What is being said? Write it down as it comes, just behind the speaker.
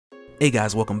Hey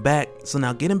guys, welcome back. So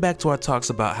now getting back to our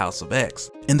talks about House of X.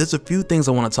 And there's a few things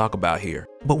I want to talk about here.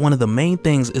 But one of the main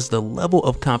things is the level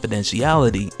of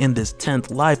confidentiality in this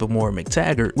 10th life of Moira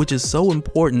McTaggart, which is so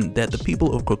important that the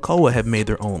people of Krakoa have made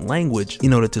their own language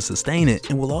in order to sustain it,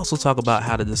 and we'll also talk about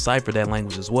how to decipher that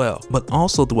language as well. But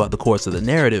also throughout the course of the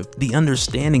narrative, the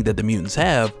understanding that the mutants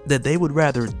have that they would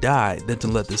rather die than to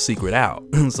let this secret out.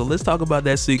 So let's talk about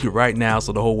that secret right now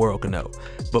so the whole world can know.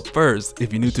 But first,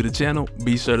 if you're new to the channel,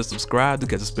 be sure to subscribe to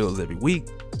catch the spills every week,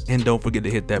 and don't forget to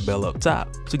hit that bell up top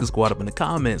so you can squat up in the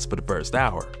comments for the first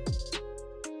hour.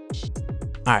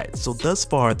 Alright, so thus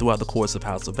far throughout the course of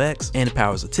House of X and the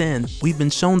Powers of 10, we've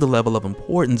been shown the level of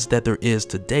importance that there is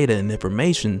to data and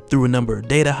information through a number of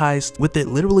data heists, with it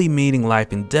literally meaning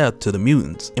life and death to the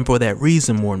mutants. And for that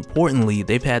reason, more importantly,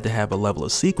 they've had to have a level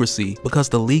of secrecy because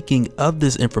the leaking of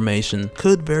this information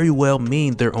could very well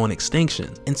mean their own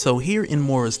extinction. And so here in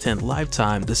Moira's 10th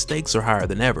lifetime, the stakes are higher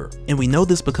than ever. And we know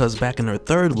this because back in her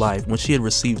 3rd life, when she had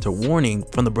received her warning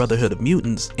from the Brotherhood of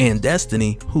Mutants and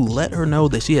Destiny, who let her know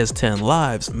that she has 10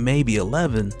 lives, maybe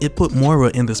 11, it put Moira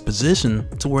in this position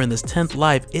to where in this 10th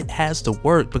life it has to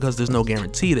work because there's no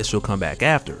guarantee that she'll come back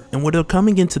after. And with her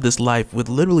coming into this life with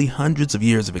literally hundreds of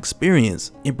years of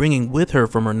experience and bringing with her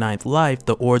from her 9th life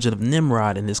the origin of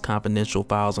Nimrod and his confidential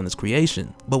files on his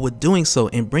creation. But with doing so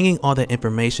and bringing all that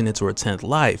information into her 10th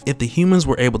life, if the humans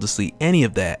were able to see any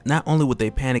of that, not only would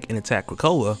they panic and attack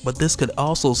Krakoa, but this could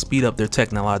also speed up their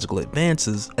technological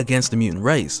advances against the mutant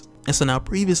race. And so now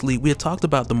previously we had talked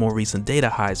about the more recent data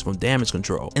heists from Damage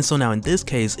Control, and so now in this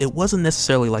case it wasn't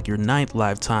necessarily like your 9th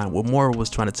lifetime where Moira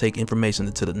was trying to take information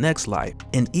into the next life.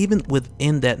 And even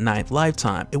within that 9th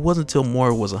lifetime, it wasn't until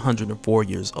Moira was 104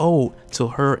 years old till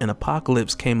her and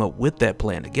Apocalypse came up with that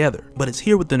plan together. But it's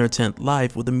here within her 10th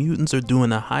life where the mutants are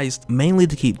doing a heist mainly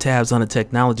to keep tabs on the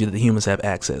technology that the humans have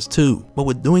access to. But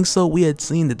with doing so, we had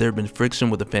seen that there had been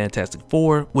friction with the Fantastic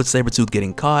Four, with Sabretooth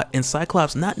getting caught and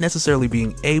Cyclops not necessarily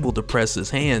being able to press his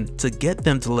hand to get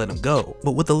them to let him go.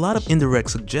 But with a lot of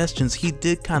indirect suggestions, he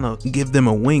did kind of give them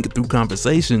a wink through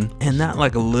conversation, and not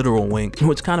like a literal wink,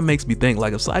 which kind of makes me think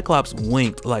like if Cyclops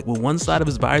winked, like will one side of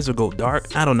his visor go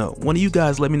dark? I don't know. One of you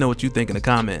guys let me know what you think in the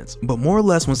comments. But more or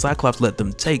less when Cyclops let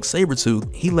them take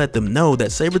Sabretooth, he let them know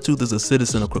that Sabretooth is a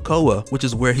citizen of Krakoa, which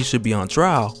is where he should be on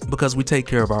trial because we take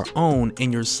care of our own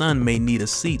and your son may need a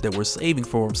seat that we're saving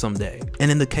for him someday. And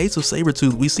in the case of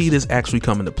Sabretooth, we see this actually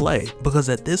come into play because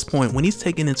at this point when he's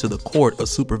taken into the court of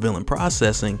supervillain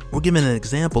processing, we're given an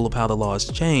example of how the laws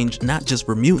change, not just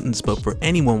for mutants but for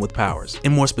anyone with powers.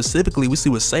 And more specifically, we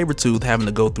see with Sabretooth having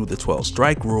to go through the 12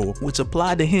 strike rule, which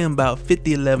applied to him about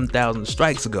 11,000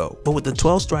 strikes ago. But with the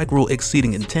 12 strike rule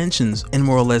exceeding intentions and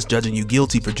more or less judging you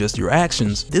guilty for just your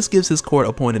actions, this gives his court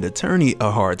appointed attorney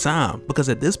a hard time because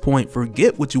at this point,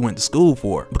 forget what you went to school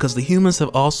for, because the humans have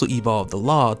also evolved the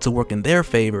law to work in their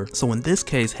favor. So in this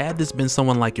case, had this been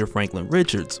someone like your Franklin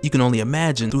Richards, you can only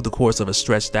imagine through the course of a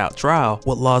stretched out trial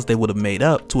what laws they would have made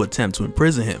up to attempt to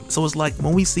imprison him. So it's like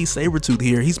when we see Sabretooth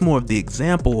here, he's more of the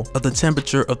example of the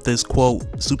temperature of this quote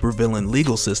supervillain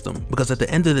legal system, because at the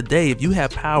end of the day, if you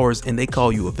have powers and they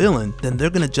call you a villain, then they're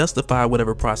going to justify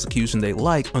whatever prosecution they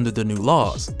like under the new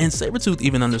laws. And Sabretooth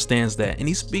even understands that, and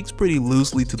he speaks pretty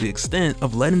loosely to the extent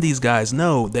of letting these guys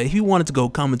know that if he wanted to go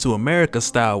Coming to America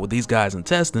style with these guys'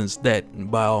 intestines, that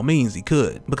by all means he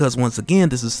could, because once again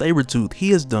this is Sabretooth.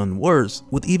 He has done worse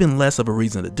with even less of a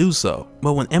reason to do so.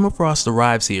 But when Emma Frost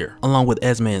arrives here, along with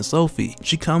Esme and Sophie,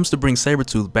 she comes to bring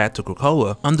Sabretooth back to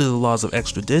Krakoa under the laws of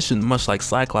extradition, much like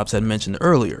Cyclops had mentioned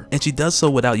earlier. And she does so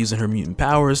without using her mutant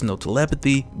powers, no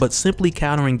telepathy, but simply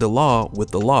countering the law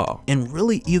with the law. And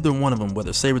really either one of them,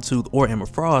 whether Sabretooth or Emma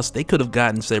Frost, they could have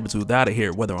gotten Sabretooth out of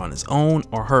here, whether on his own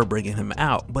or her bringing him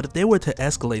out. But if they were to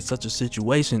escalate such a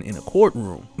situation in a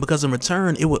courtroom, because in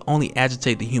return it would only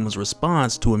agitate the human's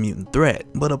response to a mutant threat.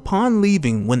 But upon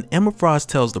leaving, when Emma Frost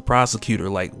tells the prosecutor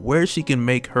like where she can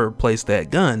make her place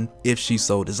that gun if she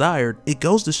so desired, it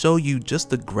goes to show you just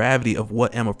the gravity of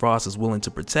what Emma Frost is willing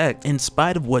to protect in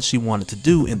spite of what she wanted to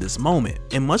do in this moment.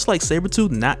 And much like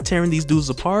Sabretooth not tearing these dudes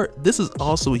apart, this is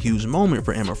also a huge moment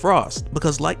for Emma Frost,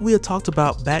 because like we had talked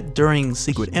about back during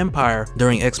Secret Empire,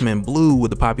 during X-Men Blue, where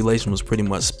the population was pretty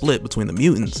much split between the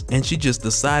mutants, and she just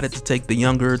decided to take the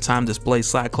younger, time-displaced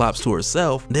Cyclops to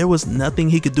herself, there was nothing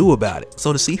he could do about it.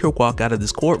 So to see her walk out of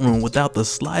this courtroom without the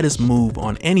slightest move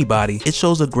on anybody, it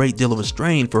shows a great deal of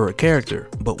restraint for her character.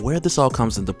 But where this all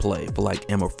comes into play for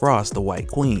like Emma Frost, the White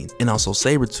Queen, and also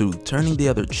Sabretooth turning the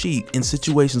other cheek in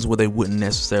situations where they wouldn't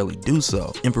necessarily do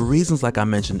so, and for reasons like I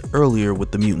mentioned earlier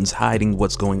with the mutants hiding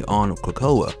what's going on with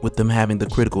Krakoa, with them having the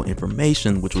critical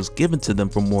information which was given to them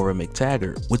from Moira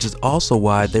McTaggart, which is also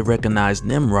why they recognized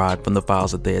Nimrod from the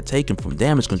files that they had taken from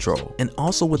Damage Control, and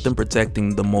also with them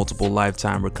protecting the multiple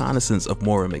lifetime reconnaissance of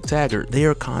Moira McTaggart, they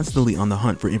are constantly on the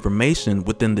hunt for information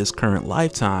within this current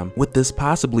lifetime. With this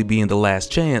possibly being the last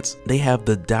chance, they have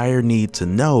the dire need to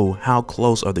know how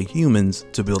close are the humans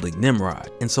to building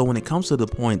Nimrod. And so when it comes to the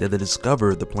point that they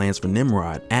discover the plans for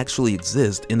Nimrod actually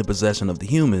exist in the possession of the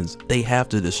humans, they have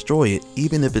to destroy it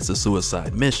even if it's a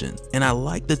suicide mission. And I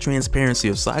like the transparency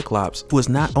of Cyclops, who has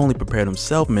not only prepared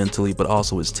himself mentally but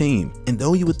also his team. And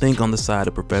though you would think on the side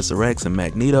of Professor X and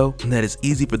Magneto that it's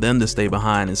easy for them to stay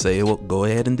behind and say, well, go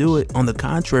ahead and do it, on the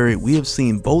contrary, we have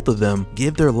seen both of them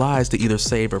give their lives to either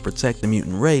save or protect the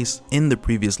mutant race in the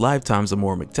previous lifetimes of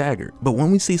Moira McTaggart. But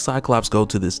when we see Cyclops go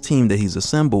to this team that he's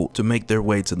assembled to make their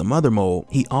way to the Mother Mold,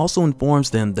 he also informs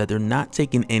them that they're not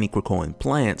taking any Krakoan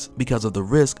plants because of the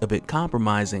risk of it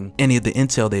compromising any of the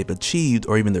intel they've achieved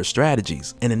or even their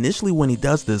strategies. And initially when he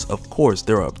does this, of course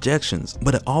there are objections,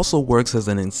 but it also works as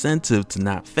an incentive to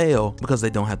not fail because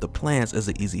they don't have the plants as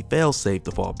an easy failsafe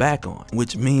to fall back on,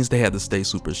 which means they have to stay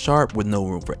super sharp with no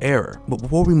room for error. But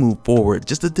before we move forward,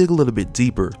 just to dig a little bit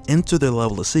deeper into their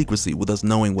level of secrecy with us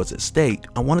knowing what's at stake,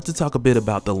 I wanted to talk a bit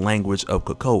about the language of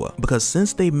Krakoa, because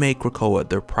since they made Krakoa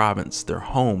their province, their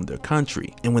home, their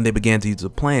country, and when they began to use the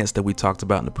plants that we talked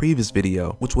about in the previous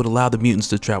video, which would allow the mutants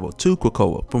to travel to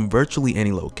Krakoa from virtually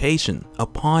any location,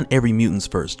 upon every mutant's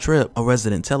first trip, a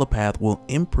resident telepath will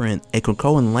imprint a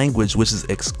Krakoan language which is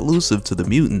exclusive to the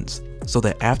mutants, so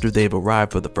that after they've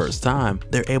arrived for the first time,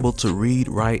 they're able to read,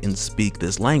 write, and speak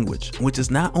this language, which is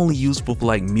not only useful for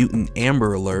like mutant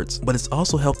Amber alerts, but it's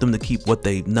also helped them to keep what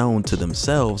they've known to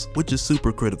themselves, which is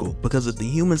super critical, because if the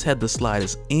humans had the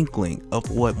slightest inkling of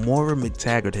what Moira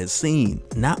McTaggart has seen,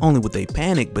 not only would they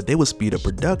panic, but they would speed up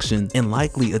production and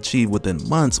likely achieve within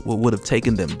months what would have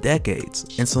taken them decades.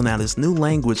 And so now this new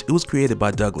language, it was created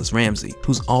by Douglas Ramsey,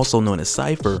 who's also known as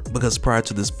Cypher, because prior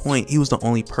to this point, he was the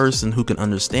only person who can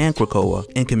understand Krakoa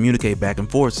and communicate back and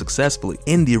forth successfully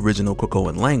in the original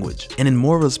Krakoan language. And in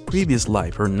Moira's previous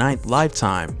life, her 9th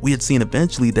lifetime, we had seen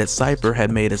eventually that Cypher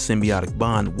had made a symbiotic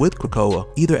bond with Krakoa,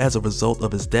 either as a result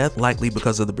of his death, likely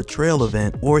because of the betrayal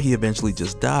event, or he eventually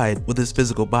just died, with his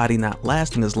physical body not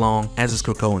lasting as long as his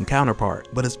Krakoan counterpart.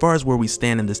 But as far as where we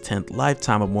stand in this 10th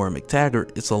lifetime of Moira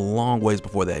McTaggart, it's a long ways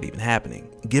before that even happening,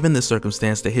 given the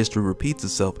circumstance that history repeats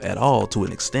itself at all to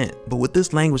an extent. But with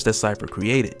this language that Cypher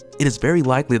created, it is very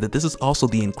likely that this is also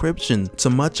the encryption to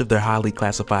much of their highly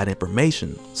classified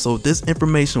information. So if this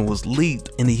information was leaked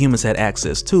and the humans had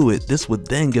access to it, this would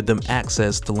then give them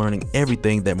access to learning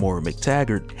everything that Moira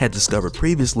McTaggart had discovered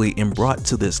previously and brought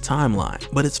to this timeline.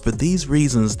 But it's for these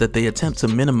reasons that they attempt to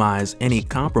minimize any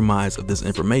compromise of this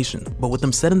information. But with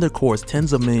them setting their course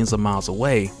tens of millions of miles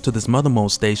away to this Mother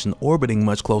Mold station orbiting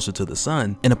much closer to the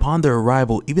sun, and upon their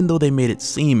arrival, even though they made it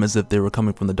seem as if they were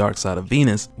coming from the dark side of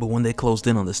Venus, but when they closed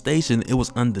in on the station, it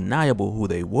was undeniable who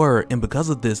they were, and because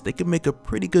of this, they could make a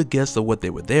pretty good guess of what they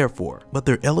were there for. But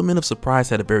their element of surprise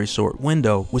had a very short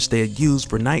window, which they had used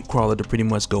for Nightcrawler to pretty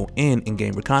much go in and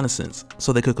gain reconnaissance,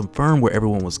 so they could confirm where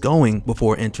everyone was going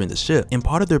before entering the ship. And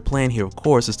part of their plan here, of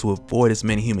course, is to avoid as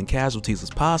many human casualties as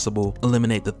possible,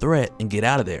 eliminate the threat, and get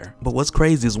out of there. But what's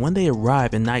crazy is when they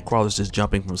arrive and Nightcrawler's just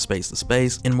jumping from space to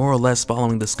space, and more or less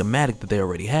following the schematic that they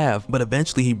already have, but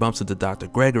eventually he bumps into Dr.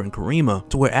 Gregor and Karima,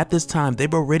 to where at this time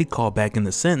they've already called back in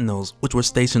the Sentinels, which were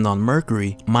stationed on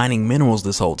Mercury, mining minerals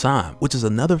this whole time, which is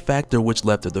another factor which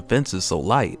left their defenses so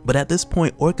light. But at this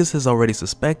point, Orchis has already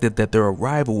suspected that their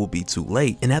arrival will be too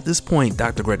late, and at this point,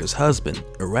 Dr. Gregor's husband,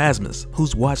 Erasmus,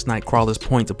 who's watched Nightcrawler's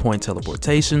point-to-point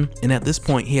teleportation, and at this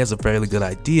point he has a fairly good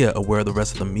idea of where the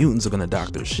rest of the mutants are going to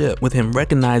dock their ship, with him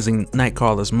recognizing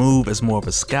Nightcrawler's move as more of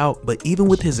a scout. But even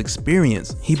with his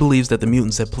experience, he believes that the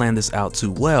mutants have planned this out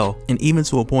too well, and even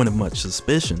to a point of much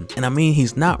suspicion. And I mean,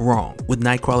 he's not wrong, with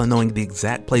Nightcrawler knowing the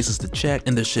exact places to check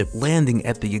and their ship landing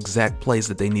at the exact place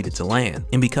that they needed to land.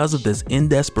 And because of this, in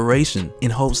desperation,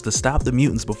 in hopes to stop the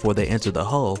mutants before they enter the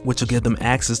hull, which will give them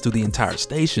access to the entire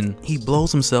station, he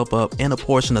blows himself up and a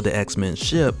portion of the X-Men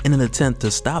ship in an attempt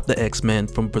to stop the X-Men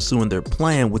from pursuing their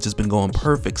plan, which has been going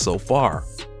perfect so far.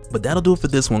 But that'll do it for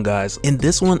this one, guys. In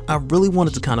this one, I really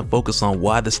wanted to kind of focus on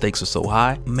why the stakes are so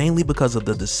high, mainly because of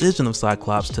the decision of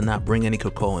Cyclops to not bring any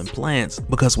Krakoan plants,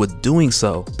 because with doing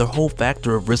so, the whole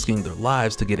factor of risking their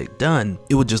lives to get it done,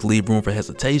 it would just leave room for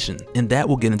hesitation, and that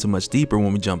we'll get into much deeper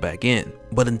when we jump back in.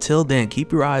 But until then,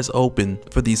 keep your eyes open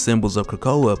for these symbols of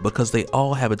Krakoa because they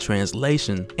all have a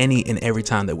translation any and every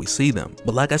time that we see them.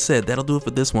 But like I said, that'll do it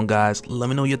for this one, guys. Let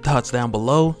me know your thoughts down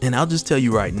below, and I'll just tell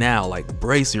you right now, like,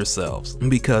 brace yourselves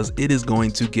because it is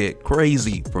going to get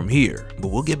crazy from here. But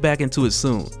we'll get back into it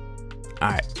soon.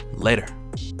 Alright, later.